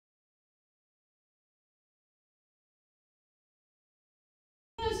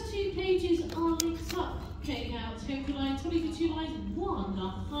Tuck, take out, total line, 20 for 2 lines,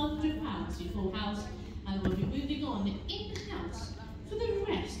 £100 to your full house. And we'll be moving on in-house for the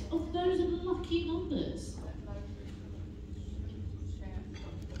rest of those lucky numbers.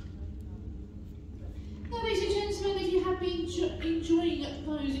 Now, ladies and gentlemen, if you have been enjoying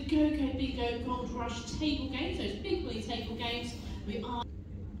those Go-Go Bingo Gold Rush table games, those big money table games, we are...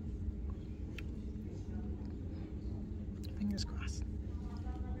 Fingers crossed.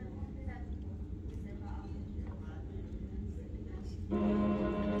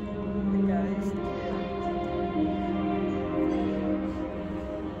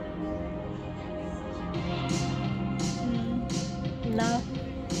 No.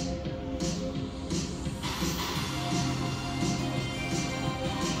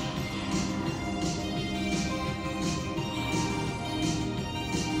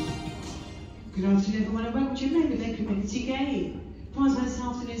 Good afternoon everyone and welcome to your main event community game. Prize money this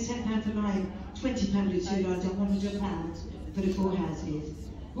afternoon, £10 for line, £20 with 2 lines and £100 for the 4 houses.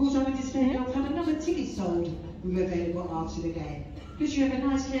 We're also having a display of have a number of tickets sold we were available after the game. Because you have a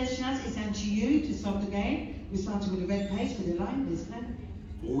nice clear shot, it's down to you to start the game. We're starting with the red page for the line, listener.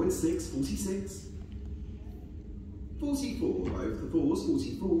 4 and 6, 46. 44, both the 4s,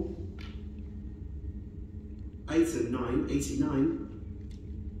 44. 8 and 9, 89.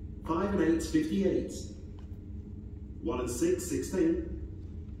 5 and 8, 58. 1 and 6, 16.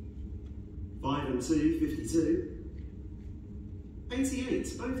 5 and 2, 52.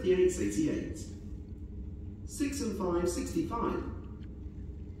 88, both the 8s, 88. 6 and 5, 65.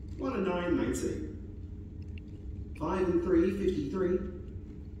 1 and 9, 19. 5 and 3, 53.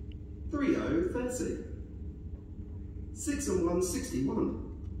 3, 0, 30. 6 and 1,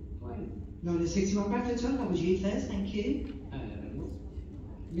 61. 9 and 61, back to the top, that was you first, thank you.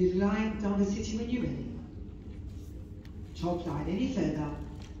 Midline, down the city when you're ready. Top line, any further.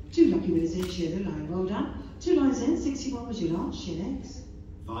 2 lucky winners in, share the line, well done. 2 lines in, 61 was your last, share next.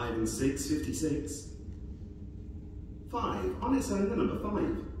 5 and 6, 56. 5, on its own, the number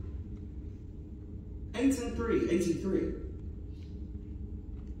 5. 8 and 3, 83.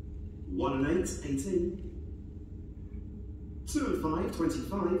 1 and 8, 18. 2 and 5,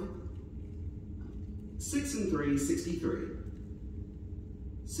 25. 6 and 3, 63.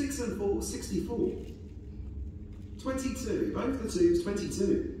 6 and 4, 64. 22, both the 2s,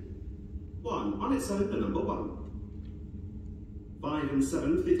 22. 1, on its own, the number 1. 5 and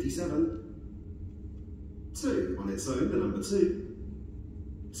 7, 57. 2, on its own, the number 2.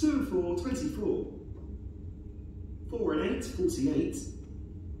 2 and 4, 24. 4 and 8, 48.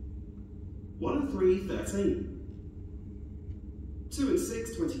 1 and 3, 13. 2 and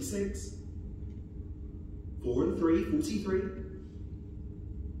 6, 26. 4 and 3, 43.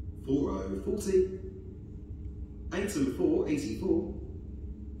 4, 0, 40. 8 and 4, 84.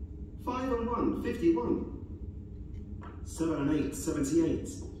 5 and 1, 51. 7 and 8, 78.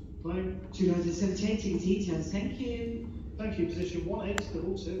 2 lines and 78, ticket details, thank you. Thank you, position 1, 8,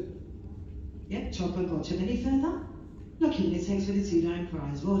 double 2. Yep, top and bottom, any further? Lucky winner takes for the 2 line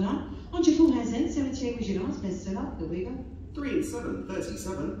prize, well done. On your full hands then, 78 was your last, best seller, here we go. 3 and 7,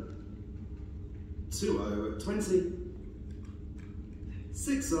 37. 2, 0, 20.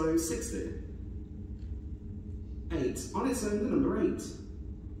 6, 0, 60. 8, on its own, the number 8.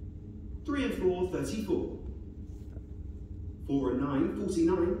 3 and 4, 34. 4 and 9,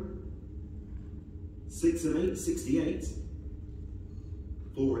 49. 6 and 8, 68.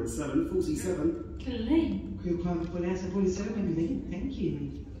 4 and 7, 47. Claim. Good prize for that, 47 when you're ready, thank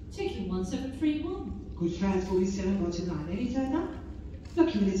you. Taking 1731. Good prize, 47, bottom line, any further?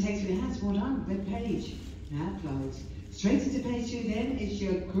 Lucky winner takes for the hands, well done, red page. Now close. Straight into page 2 then, it's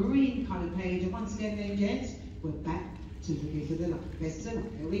your green coloured page, and once again then gents, we're back to looking for the luck. Best of luck,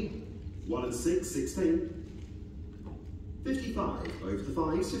 here we go. 1 and 6, 16. 55, both the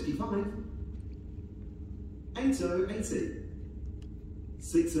 5s, 55. 8, 0, 80.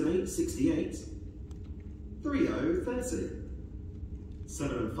 6 and 8, 68. 3, 0, 30.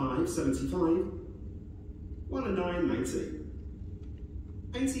 7 and 5, 75. 1 and 9, 90.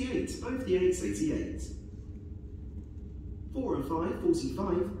 88, both the 8s, 88. 4 and 5,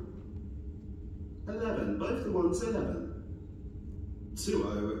 45. 11, both the 1s, 11. 2,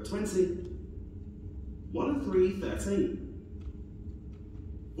 0, 20. 1 and 3, 13.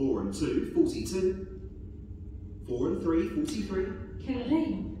 4 and 2, 42. 4 and 3, 43.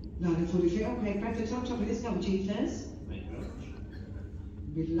 Claim. 9 and 43, okay, back to the top of this number, G first. Thank you very much.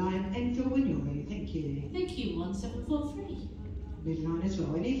 Midline, Enfield when you're ready, thank you. Thank you, 1743. Midline as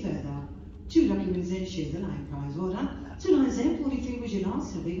well, any further? 2 lucky winners in, share the line prize, well done. 2 lines in, 43 was your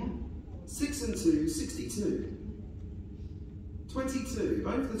last, here we go. 6 and 2, 62. 22,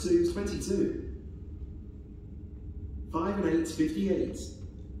 both the 2s, 22. 5 and 8, 58.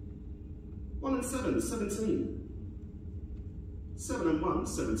 1 and 7, 17. 7 and 1,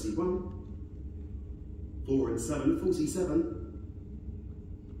 71. 4 and 7, 47.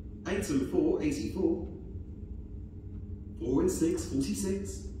 8 and 4, 84. 4 and 6,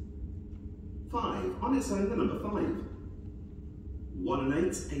 46. 5, on its own, the number 5. 1 and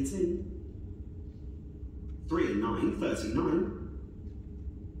 8, 18. 3 and 9, 39.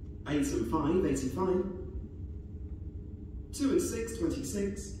 8 and 5, 85. 2 and 6,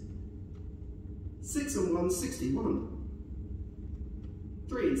 26. 6 and 1, 61.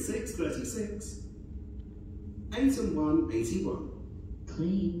 3 and 6, 36. 8 and 1, 81.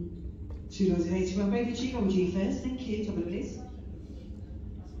 Clean. $2.81. Baby G, or G first. Thank you. Top of the list.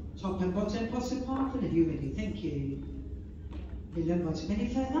 Top and bottom, positive park whenever you're ready. Thank you. Below bottom. Any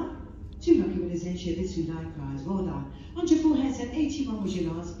further? 2 lucky winners in share this 2 line prize. Well done. On your full hands and 81 was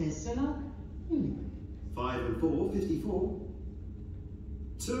your last bestseller. 5 and 4, 54.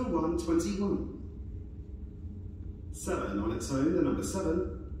 2 and 1, 21. 7 on its own, the number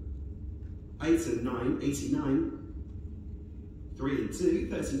 7. 8 and 9, 89. 3 and 2,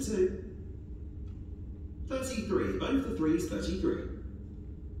 32. 33, both the 3s, 33.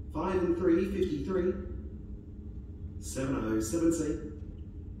 5 and 3, 53. 7 and 0, 70.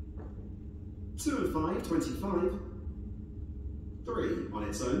 2 and 5, 25. 3 on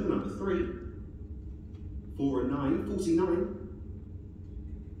its own, the number 3. 4 and 9, 49.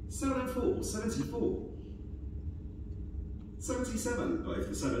 7 and 4, 74. 77, both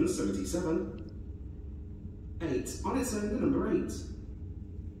the 7s, 77. 8 on its own, the number 8.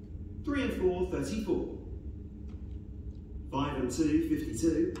 3 and 4, 34. 5 and 2,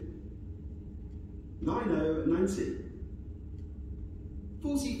 52. 9, 0, 90.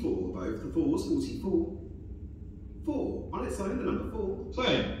 44, both the 4s, 44. 4 on its own, the number 4.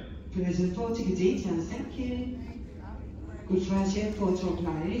 Same. Winners and 4 ticket details. Thank you. Good first year, 4 to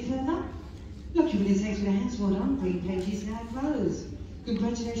apply. Any further? Lucky winners, thanks for the hands. Well done. Green pages now closed.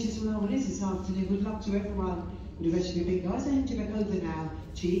 Congratulations to our winners this afternoon. Good luck to everyone. With the rest of your big guys, I hand you back over now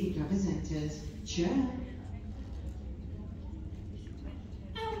to your club presenters. Cheers.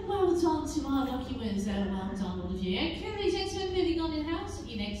 And well done to our lucky winners there. Well done, all of you. Okay, ladies and gentlemen, moving on in house.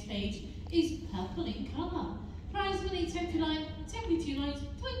 Your next page is purple in colour. Prize money, temporary line, temporary 2 lines,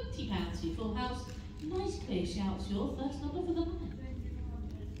 £20 to your full house. Nice clear shout, your first number for the night.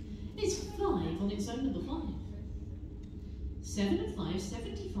 It's 5 on its own, number 5. 7 and 5,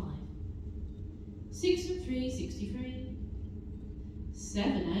 75. 6 and 3, 63.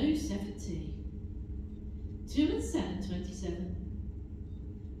 7, 0, 70. 2 and 7, 27.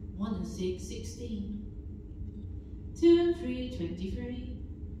 1 and 6, 16. 2 and 3, 23.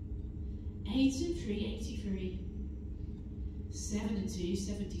 8 and 3, 83. 7 and 2,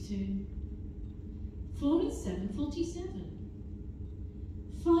 72. 4 and 7, 47.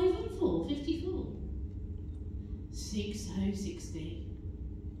 5 and 4, 54. 6, 0, 60.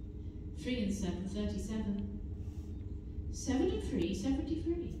 3 and 7, 37. 7 and 3,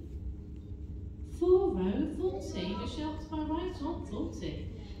 73. 4, 0, 40. The shout to my right on 40.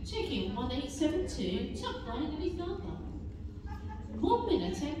 Checking 1872. Top line, any further? 1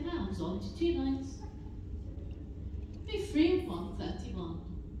 winner, £10 on to 2 lines. Be 3 and 1, 31.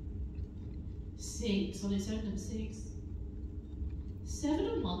 6 on its own, number 6. 7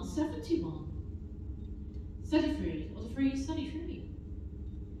 and 1, 71. 33 on the 3, 33.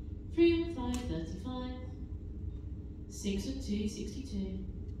 3 and 5, 35. 6 and 2, 62.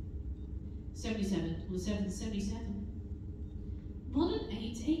 77 on the 7, 77. 1 and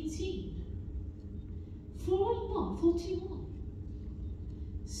 8, 18. 4 and 1, 41.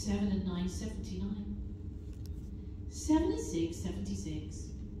 7 and 9, 79. 7 and 6, 76.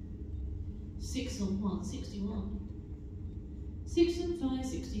 6 and 1, 61. 6 and 5,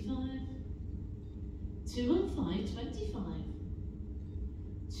 65. 2 and 5, 25.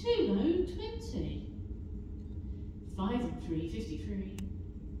 2 0, 20. 5 and 3, 53.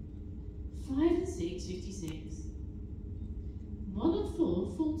 5 and 6, 56. 1 and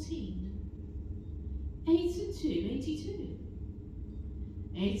 4, 14. 8 and 2, 82.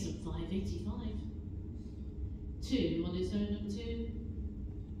 8 and 5, 85. 2 on its own, number 2.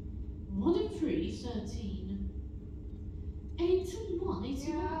 1 and 3, 13. 8 and 1,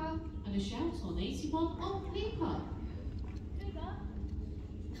 81. Yeah. And a shout on 81 on paper.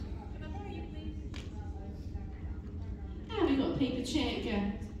 And we've got a paper check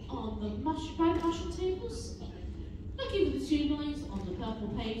on the mushroom tables. Looking for the 2 lines on the purple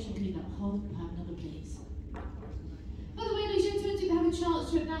page, and leave that whole pad number, please. By the way, ladies and gentlemen, didn't have a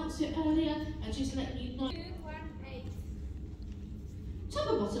chance to announce it earlier, and just letting you know. 2, 1, 8. Top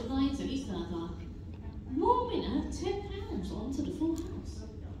and bottom lines, any further. One winner, £10 onto the full house.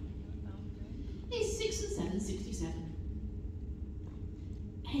 Is 6 and 7, 67.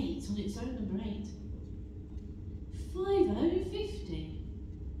 8 on its own, number 8. 5, 50.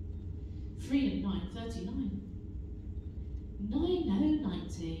 3 and 9, 39. 9,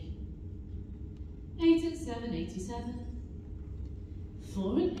 90. 8 and 7, 87.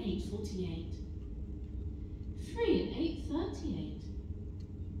 4 and 8, 48. 3 and 8, 38.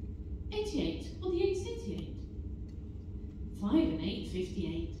 88, well the 8's 88. 5 and 8,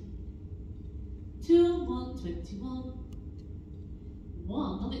 58. 2 and 1, 21.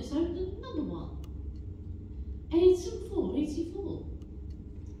 1 on its own, number 1. 8 and 4, 84.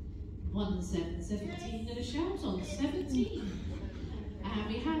 1 and 7, 17, and a shout on 17. And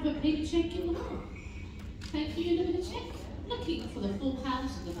we have a big check in the hall. Thank you, and a bit of check. Looking for the full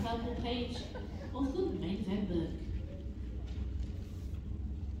house of the purple page of the main event book.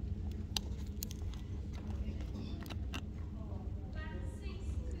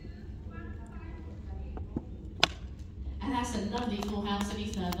 And that's a lovely full house any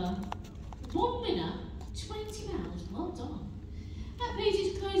further. One winner, £20, well done. That page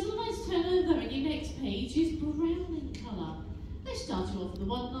is closed, a nice turnover, and your next page is brown in colour. Let's start you off with the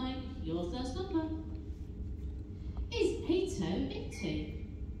 1 line, your first number is 8080.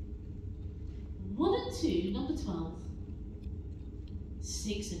 1 and 2, number 12.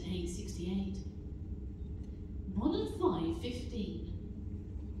 6 and 8, 68. 1 and 5, 15.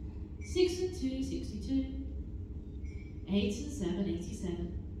 6 and 2, 62. 8 and 7,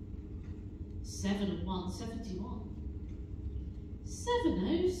 87. 7 and 1, 71.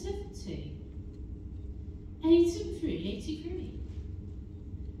 7, 70. 8 and 3, 83.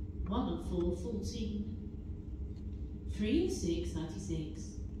 1 and 4, 14. 3 and 6, 36.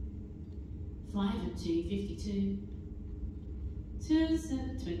 5 and 2, 52. 2 and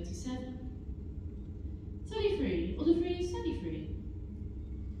 7, 27. 33, or the 3 is 33.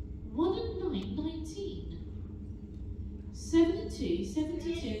 1 and 9, 19. 7 and 2,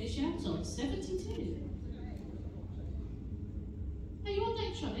 72, and a shout on 72. Are you on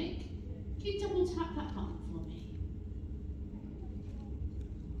electronic? Can you double tap that button for me?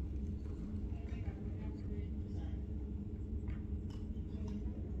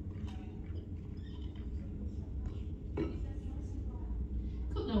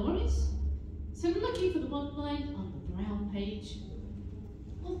 Cool, no worries. So we're looking for the 1 line on the brown page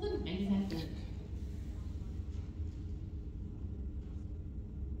of the main event book.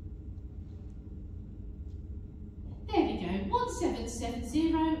 There we go,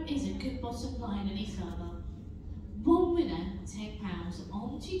 1770 is a good bottom line any further. 1 winner, £10,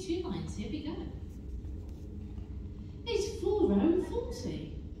 on to 2 lines, here we go. It's 4,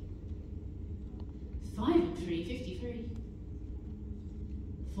 40. 5 and 3, 53.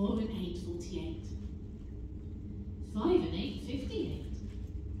 4 and 8, 48. 5 and 8, 58.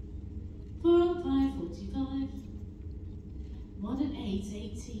 4 and 5, 45. 1 and 8,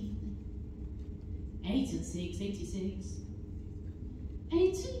 18. 8 and 6, 86.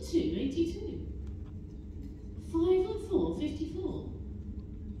 8 and 2, 82. 5 and 4, 54.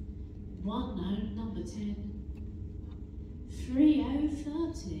 1 no, number 10. 3,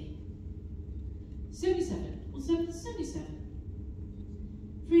 30. 77, or 7, 77.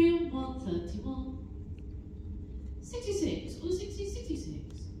 3 and 1, 31. 66, or 60,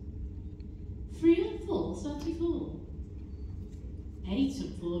 66. 3 and 4, 34. 8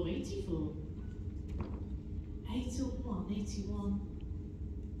 and 4, 84. 8 and 1, 81.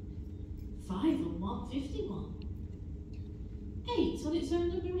 5 and 1, 51. 8 on its own,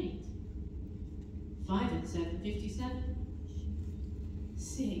 number 8. 5 and 7, 57.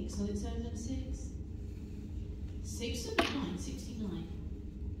 6 on its own, number 6. 6 and 9, 69.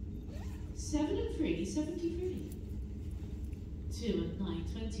 7 and 3, 73. 2 and 9,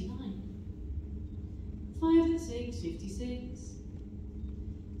 29. 5 and 6, 56.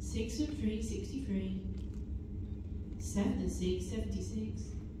 6 and 3, 63. 7 and 6, 76.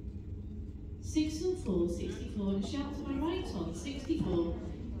 6 and 4, 64. And a shout to my right on 64.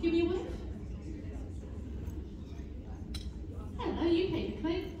 Give me a wave. Hello, you paper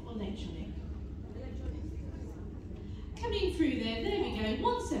plate or electronic? Coming through there we go.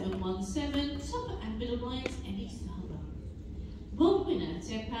 1717. Top and middle lines, any further. 1 winner,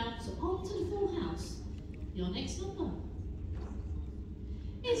 £10, on to the full house. Your next number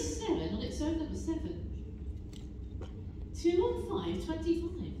is 7 on its own, number 7. 2 and 5,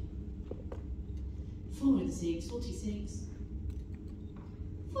 25. 4 and 6, 46.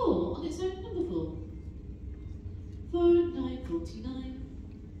 4 on its own, number 4. 4 and 9, 49.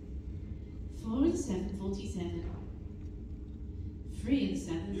 4 and 7, 47. 3 and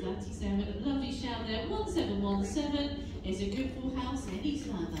 7, 37. A lovely shout there. 1717 is a good full house any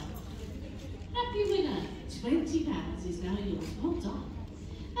further. Happy winner, £20 is now yours. Well done.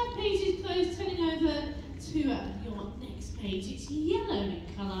 That page is closed, turning over to your next page. It's yellow in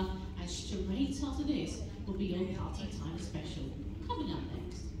colour, and straight after this will be your party time special. Coming up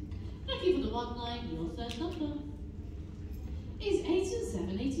next. Looking for the one line, your third number is 8 and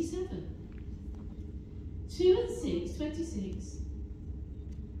 7, 87. 2 and 6, 26.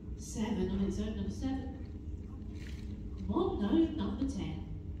 7 on its own, number 7. 1 no, number 10.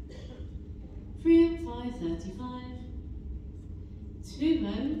 3 and 5, 35. 2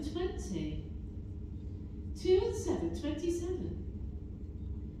 no, 20. 2 and 7, 27.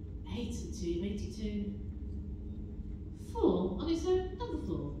 8 and 2, 82. 4 on its own, number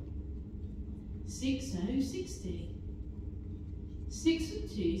 4. 6 0, 60. 6 and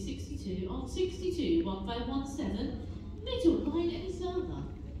 2, 62. On 62, 1517. Middle line any further.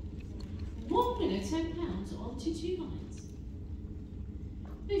 One winner, £10 onto 2 lines.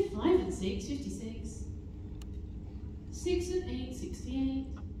 With 5 and 6, 56. 6 and 8, 68.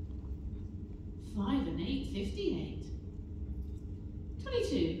 5 and 8, 58.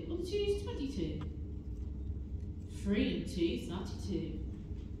 22 on the 2s, 22. 3 and 2, 32.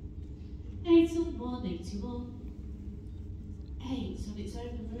 8 and 1, 81. 8 on its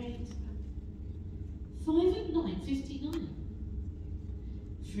own, number 8. 5 and 9, 59.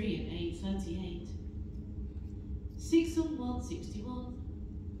 3 and 8, 38. 6 and 1, 61.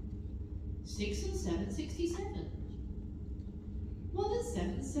 6 and 7, 67. 1 and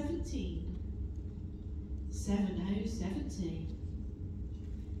 7, 17. 7 0, 17.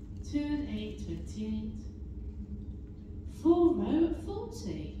 2 and 8, 28. 4 0,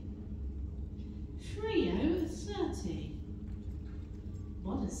 40. 3 0, 30.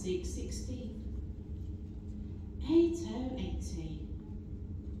 1 and 6, 16. 8 0, 80.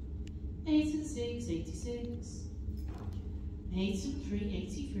 8 and 6, 86. 8 and 3,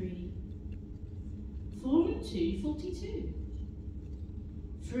 83. 4 and 2, 42.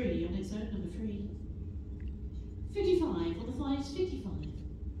 3 on its own, number 3. 55 on the 5s, 55.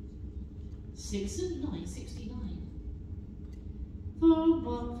 6 and 9, 69. 4 and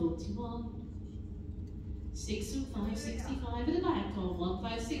 1, 41. 6 and 5, 65. And the back on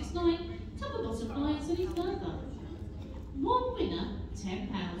 1569. Top and bottom lines any further. One winner, £10.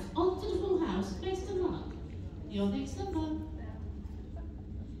 On to the full house. Best of luck. Your next number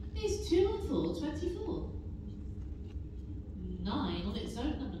is 2 and 4, 24. 9 on its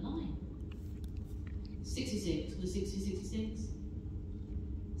own, number 9. 66 with 60, 66.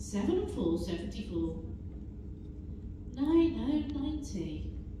 7 and 4, 74. 9 0, 90.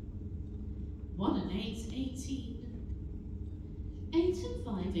 1 and 8, 18. 8 and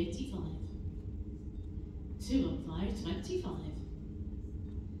 5, 85. 2 and 5, 25.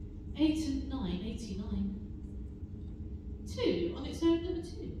 8 and 9, 89. 2 on its own, number 2.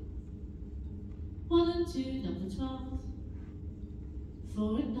 1 and 2, number 12.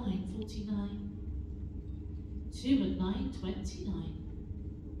 4 and 9, 49. 2 and 9, 29.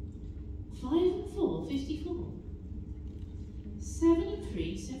 5 and 4, 54. 7 and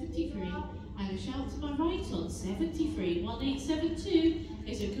 3, 73. And a shout to my right on 73, 1872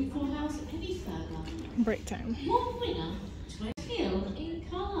 is a good full house any further. Break time. One winner, 20 hill in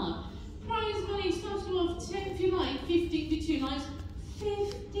colour. Prize money starting off 10 if you like, 15 for 2 lines,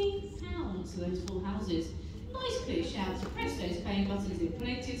 £50 for those full houses. Nice clear shout to press those paying buttons in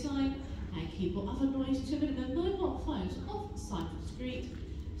plenty of time and keep all other noise to a minimum. Mobile phones off the side of the street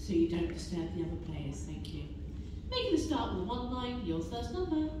so you don't disturb the other players. Thank you. Making the start with 1 line, your first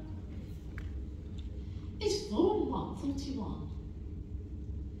number is 4 and 1, 41.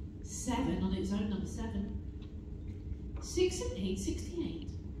 7 on its own, number 7. 6 and 8, 68.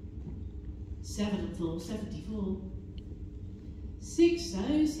 7 and 4, 74. 6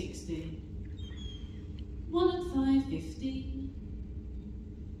 0, 60. 1 and 5, 15.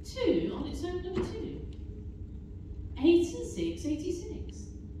 2 on its own, number 2. 8 and 6, 86.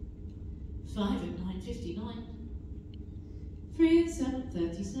 5 and 9, 59. 3 and 7,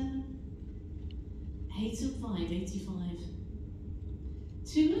 37. 8 and 5, 85.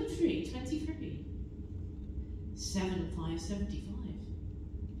 2 and 3, 23. 7 and 5, 75.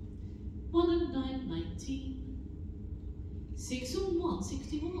 1 and 9, 19. 6 and 1,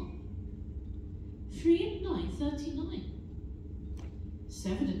 61. 3 and 9, 39.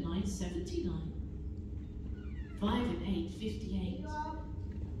 7 and 9, 79. 5 and 8, 58.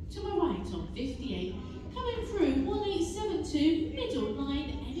 To my right on 58. Coming through 1872, middle line,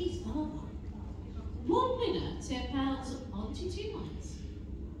 any further. One winner, £10 onto 2 lines.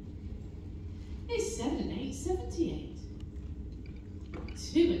 Is 7 and 8, 78.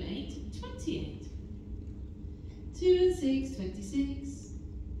 2 and 8, 28. 2 and 6, 26.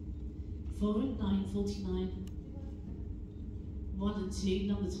 4 and 9, 49. 1 and 2,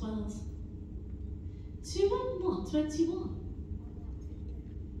 number 12. 2 and 1, 21.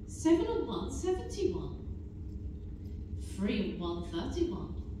 7 and 1, 71. 3 and 1,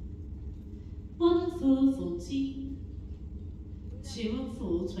 31. 1 and 4, 14. 2 and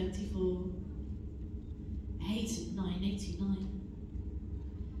 4, 24. 8 and 9, 89.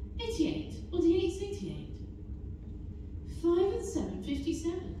 88, or the 8's 88. 5 and 7,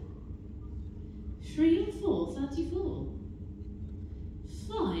 57. 3 and 4, 34.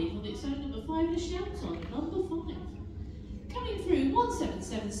 5 on its own, number 5, and a shout on, number 5. Coming through,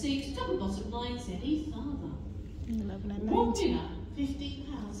 1776, double bottom lines, any further. 11 and One 19. winner,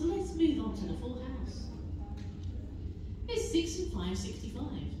 £15. So let's move on to the full house. It's 6 and 5, 65.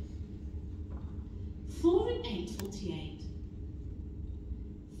 4 and 8, 48.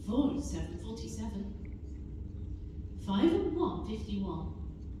 4 and 7, 47. 5 and 1, 51.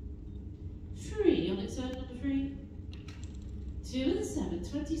 3 on its own, number 3. 2 and 7,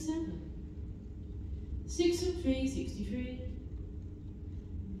 27. 6 and 3, 63.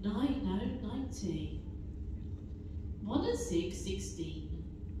 9, no, 90. 1 and 6, 16.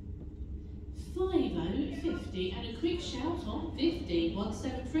 5, 50, and a quick shout on 50.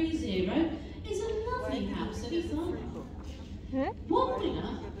 1730 is a lovely house, any fun? One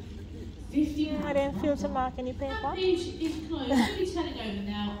winner, £50. I didn't feel to mark any paper. That page is closed. We'll be turning over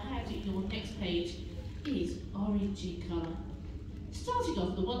now, and your next page is orange in colour. Starting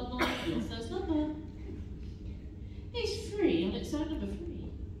off the 1 line, your first number. It's 3 on its own, number 3.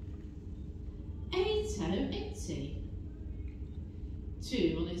 80.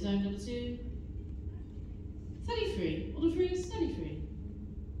 2 on its own, number 2. 33 on the 3 is 33.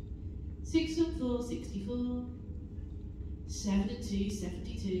 6 and 4, 64. 7 and 2,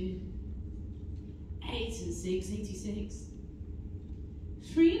 72. 8 and 6, 86.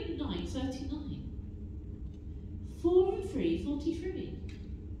 3 and 9, 39. 4 and 3, 43.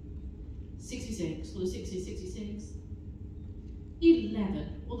 66, or the 6 is 66.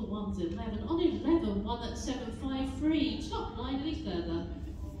 11, or the 1's 11. On 11, 1 at 753. Top line any further.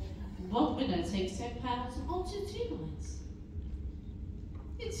 One winner takes £10 onto 2 lines.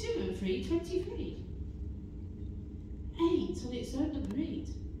 In 2 and 3, 23. 8 on its own, number 8.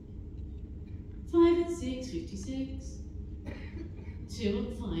 5 and 6, 56. 2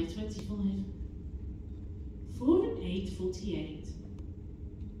 and 5, 25. 4 and 8, 48.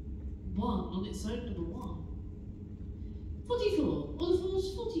 1 on its own, number 1. 44, or the 4's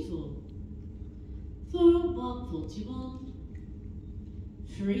 44. 4 and 1, 41.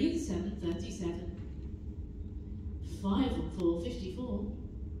 3 and 7, 37. 5 and 4, 54.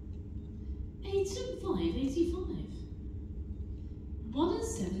 8 and 5, 85. 1 and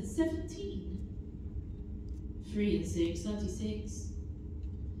 7, 17. 3 and 6, 36.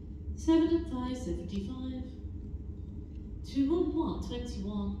 7 and 5, 75. 2 and 1,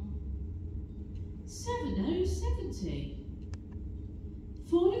 21. 7, 70.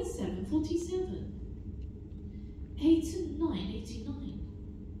 4 and 7, 47. 8 and 9, 89.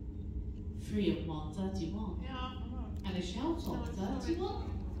 3 and 1, 31. And a shout on 31.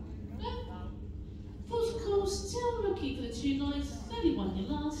 No. Of course, still looking for the 2 lines. 31 your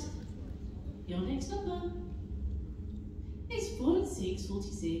last. Your next number is 4 and 6,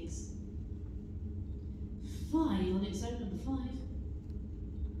 46. 5 on its own, number 5.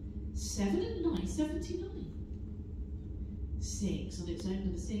 7 and 9, 79. 6 on its own,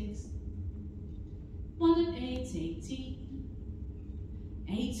 number 6. 1 and 8, 18.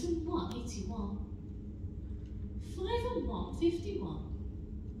 8 and 1, 81. 5 and 1, 51.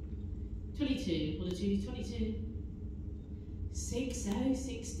 22, or the 2 is 22. 6,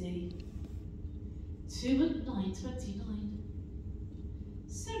 60. 2 and 9, 29.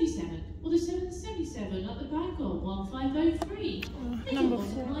 77, or the 7 is 77 at the back of 1503. Number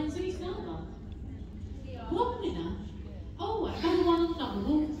 4. Lines any further. One winner. Oh, another one on the number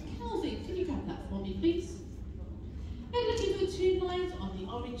wall. Calvin, can you grab that for me, please? We're looking for the 2 lines on the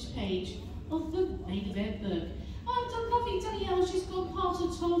orange page of the main event book. The lovely Danielle, she's gone past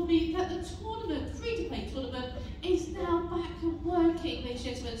and told me that the tournament, free-to-play tournament, is now back and working, ladies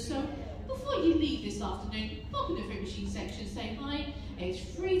and gentlemen. So before you leave this afternoon, pop in the fruit machine section, say hi. It's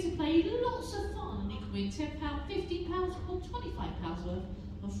free to play, lots of fun, and you can win £10, £15 or £25 worth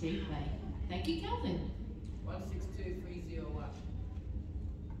of free play. Thank you, Calvin. 162301.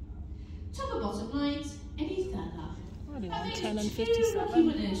 Top and bottom lines, any further. Oh, they And want then 10 and 2 lucky 57.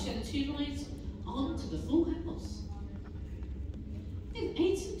 winners share the 2 lines onto the full house. In 8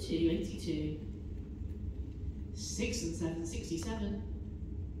 and 2, 82. 6 and 7, 67.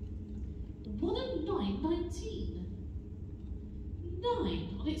 1 and 9, 19.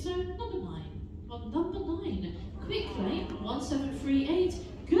 9 on its own, number 9. On number 9, quick claim, 1738.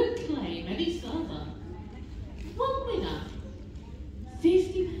 Good claim, any further? One winner,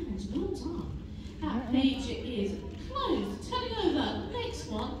 £50, well done. That page is closed. Turning over, next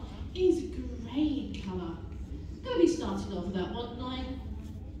one is grey in colour. Going to be starting off with that 1, 9.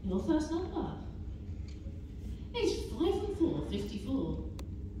 Your first number. It's 5 and 4, 54.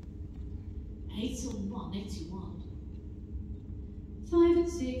 8 and 1, 81. 5 and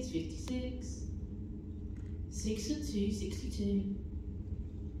 6, 56. 6 and 2, 62.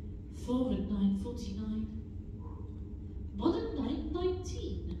 4 and 9, 49. 1 and 9,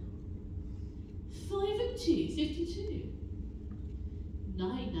 19. 5 and 2, 52.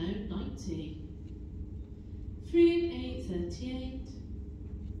 9 and 90. 3 and 8, 38.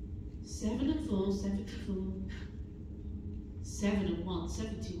 7 and 4, 74. 7 and 1,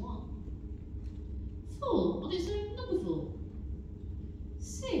 71. 4 on its own, number 4.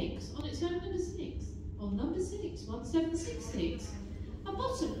 6 on its own, number 6. On number 6, 1766. A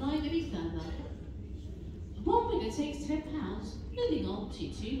bottom line any further. One winner takes £10, moving on to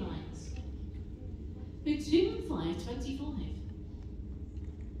 2 lines. With 2 and 5, 25.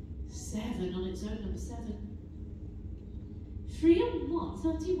 7 on its own, number 7. 3 and 1,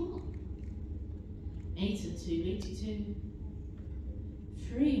 31. 8 and 2, 82.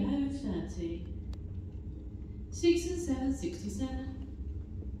 3 and 30. 6 and 7, 67.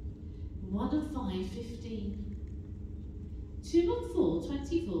 1 and 5, 15. 2 and 4,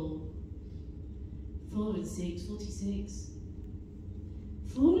 24. 4 and 6, 46.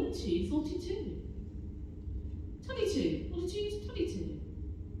 4 and 2, 42. 22, on the 2's 22.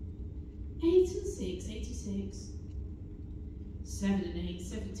 8 and 6, 86. 7 and 8,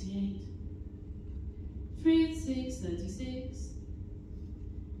 78. 3 and 6, 36.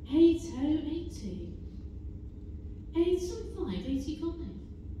 8 and 80. 8 and 5, 85.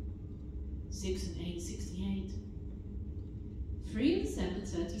 6 and 8, 68. 3 and 7,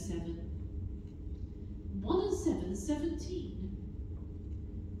 37. 1 and 7, 17.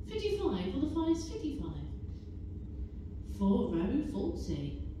 55 on the 5's 55. 4 row,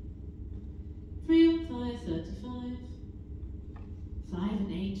 40. 3 and 5, 35. 5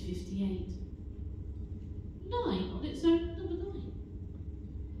 and 8, 58. 9 on its own, number 9.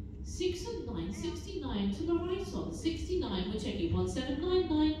 6 and 9, 69 to the right on 69. We're checking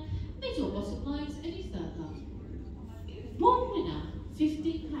 1799. Make your bottom lines any further. One winner,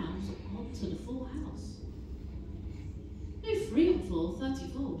 £15 onto the full house. No 3 and 4,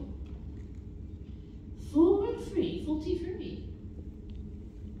 34. 4 and 3, 43.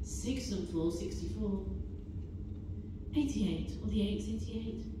 6 and 4, 64. 88, or the 8's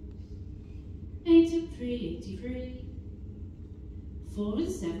 88. 8 and 3, 83. 4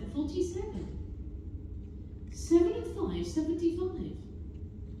 and 7, 47. 7 and 5, 75.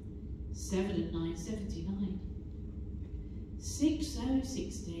 7 and 9, 79. 6 0,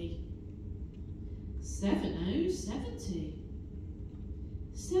 60. 7 0, 70.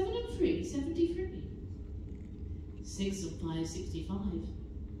 7 and 3, 73. 6 and 5, 65.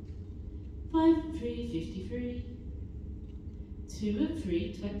 5 and 3, 53. 2 and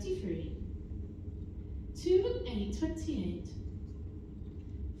 3, 23. 2 and 8, 28.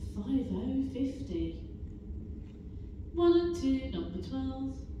 5 0, 50. 1 and 2, number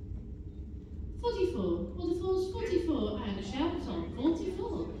 12. 44, or the 4's 44, and a shout on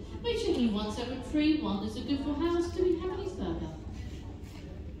 44. We're checking 1731 is a good full house. Do we have any further?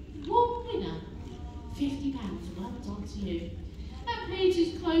 One winner, £50. Well done to you. That page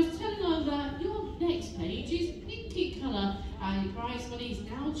is closed. Turning over, your next page is pink in colour, and your prize money is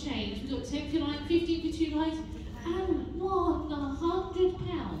now changed. We've got 10 for your line, 15 for 2 lines, and £100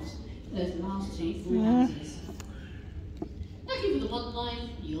 for those last 2 full houses. Looking for the 1 line,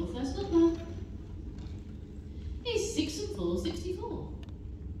 your first number is 6 and 4, 64.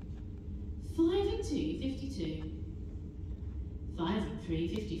 5 and 2, 52. 5 and 3,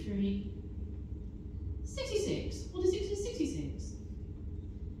 53. 66, or the 6 is 66.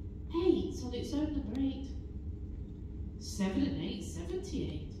 8 on its own, number 8. 7 and 8,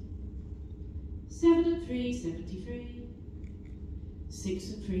 78. 7 and 3, 73. 6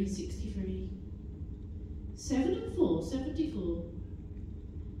 and 3, 63. 7 and 4, 74.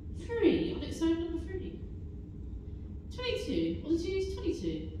 3 on its own, number 3. 22, or the 2 is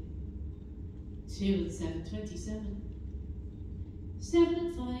 22. 2 and 7, 27. 7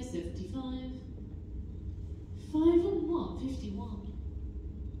 and 5, 75. 5 and 1, 51.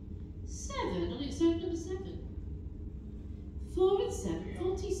 7 on its own, number 7. 4 and 7,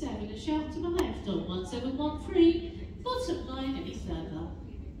 47. A shout to my left on 1713. Bottom line any further.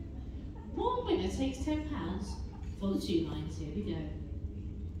 1 takes £10 for the 2 lines. Here we go.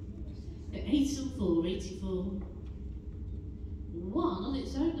 At 8 and 4, 84. 1 on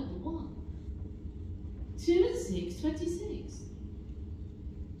its own, number 1. 2 and 6, 26.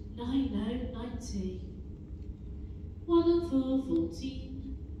 9, no, 90. 1 and 4,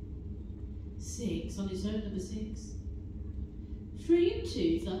 14. 6 on its own, number 6. 3 and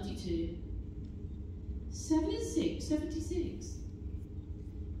 2, 32. 7 and 6, 76.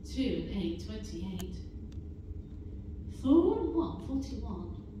 2 and 8, 28. 4 and 1,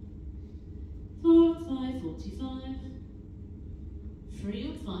 41. 4 and 5, 45. 3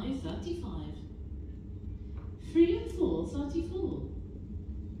 and 5, 35. 3 and 4, 34.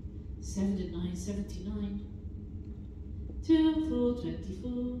 7 and 9, 79. 2 and 4,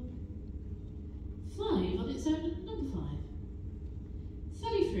 24. 5 on its own, number 5.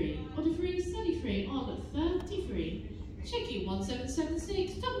 33 on the 3, 33 on 33. Checking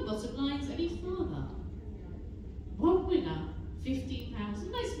 1776, double bottom lines any further. One winner, £15.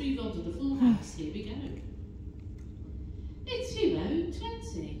 Let's move on to the full house. Here we go. It's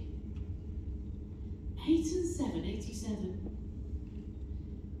 20. 8 and 7, 87.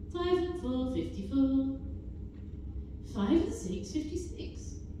 5 and 4, 54. 5 and 6,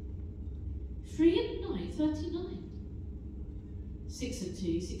 56. 3 and 9, 39. 6 and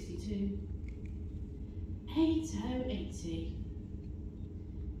 2, 62. 8, 80.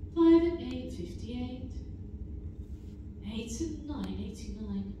 5 and 8, 58. 8 and 9,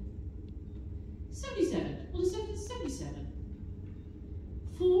 89. 77, well, 7, 77.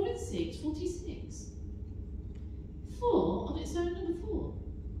 4 and 6, 46. 4 on its own, number 4.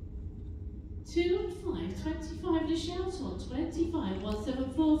 2 and 5, 25, and a shout on 25,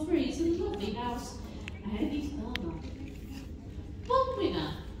 1743. It's a lovely house. Any further? One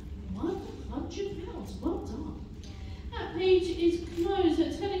winner, £100. Well done. That page is closed.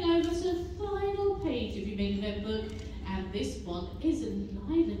 Turning over to the final page of your main event book, and this one is a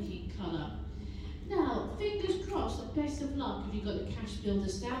lilac-y colour. Now, fingers crossed, best of luck if you've got the cash builder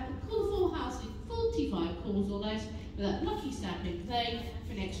stamp. Call the full house in 45 calls or less with that lucky stamp in play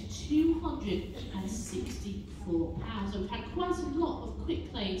for an extra £264. We've had quite a lot of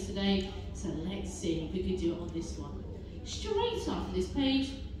quick plays today, so let's see if we can do it on this one. Straight after this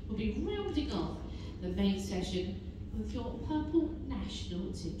page, we'll be rounding off the main session with your purple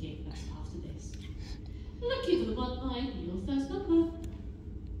national ticket. That's after this. Looking for the one line, your first number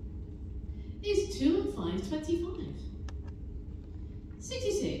is 2 and 5, 25.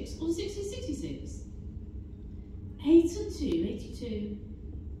 66 or 60, 66. 8 and 2, 82.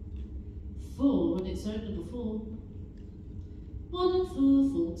 4 on its own, number 4. 1 and 4,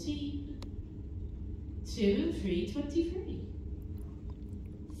 14. 2 and 3, 23.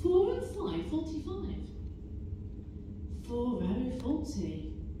 4 and 5, 45. 4 and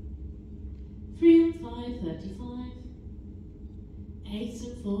 40. 3 and 5, 35. 8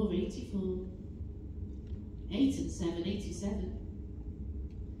 and 4, 84. 8 and 7, 87.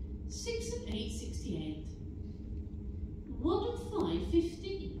 6 and 8, 68. 1 and 5,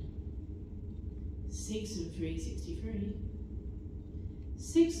 15. 6 and 3, 63.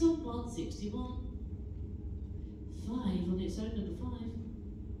 6 and 1, 61. 5 on its own, number 5.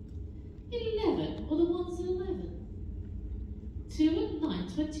 11 or the 1s and 11. 2 and 9,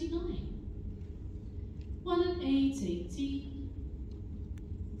 29. 1 and 8, 18.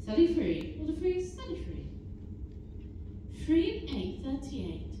 33 or the 3s, 33. 3 and 8,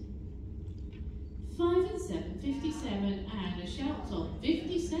 38. 5 and 7, 57, and a shout on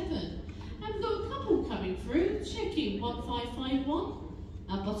 57. And we've got a couple coming through. Checking 1551.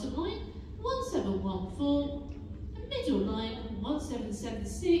 Our bottom line 1714. A middle line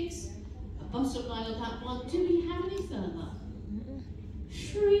 1776. A bottom line on that one. Do we have any further?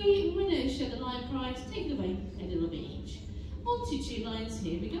 3 winners share the line prize, taken away a little bit each. On to 2 lines.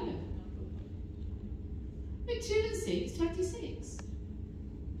 Here we go. With 2 and 6, 26.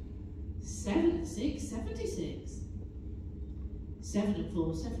 7 and 6, 76. 7 and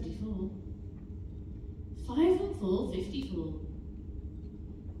 4, 74. 5 and 4, 54.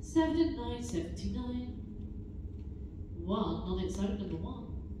 7 and 9, 79. 1 on its own, number 1.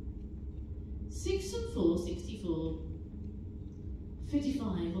 6 and 4, 64.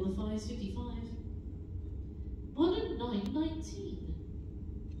 55 on the 5s, 55. 1 and 9, 19.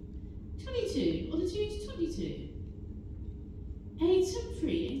 22 on the 2s, 22. 8 and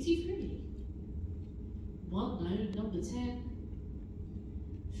 3, 83. 1 no, number 10.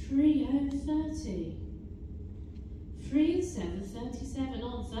 3 0, 30. 3 and 7, 37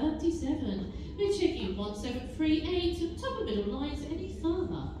 on 37. We're checking 1738. Top of middle lines any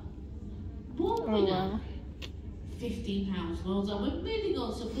further. One winner. £15. Well done. We're moving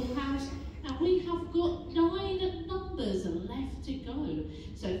on to full house. And we have got 9 numbers left to go.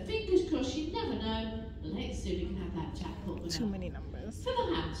 So fingers crossed, you never know. Let's see if we can have that jackpot winner. Too many numbers. For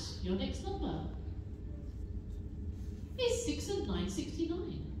the house, your next number is 6 and 9,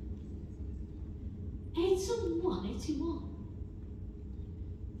 69. 8 and 1, 81.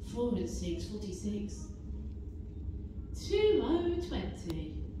 4 and 6, 46. 2 0,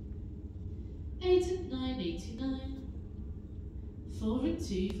 20. 8 and 9, 89. 4 and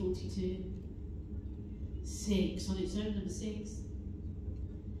 2, 42. 6 on its own, number 6.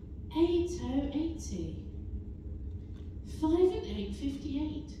 8 0, 80. 5 and 8,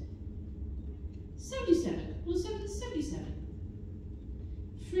 58. 77, or 7 and 77.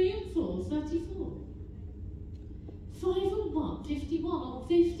 3 and 4, 34. 5 and 1, 51 on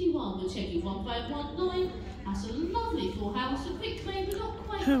 51. We'll check it 1519. That's a lovely full house. A quick claim, but not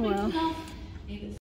quite quick enough.